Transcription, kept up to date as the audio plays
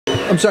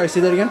I'm sorry,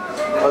 say that again?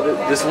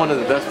 This is one of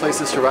the best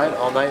places to ride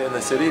all night in the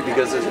city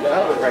because there's an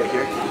outlet right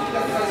here.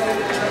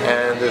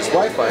 And there's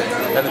Wi-Fi.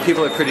 And the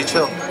people are pretty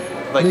chill.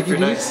 Like if you're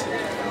nice.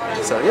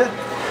 So yeah.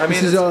 I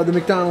mean, this is the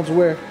McDonald's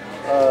where?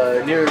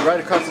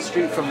 Right across the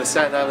street from the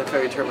Staten Island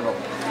Ferry Terminal.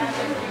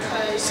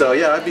 So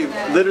yeah, I'd be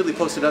literally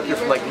posted up here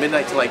from like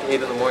midnight to like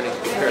 8 in the morning.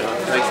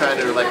 Like trying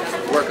to like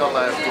work on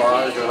my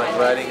vlogs or like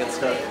writing and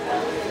stuff.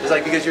 It's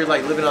like because you're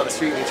like living on the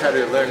street and you try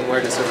to learn where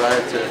to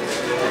survive to.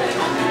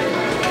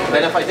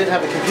 And if I did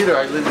have a computer,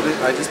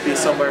 I'd just be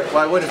somewhere. Well,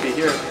 I wouldn't be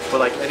here, but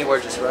like anywhere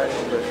just riding.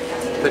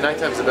 But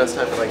nighttime's the best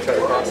time to like try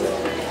to cross it.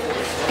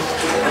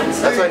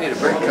 That's why I need a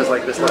break because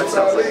like this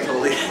lifestyle's like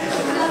totally.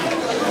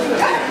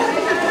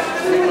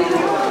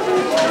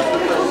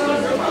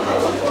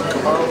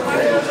 Come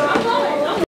on.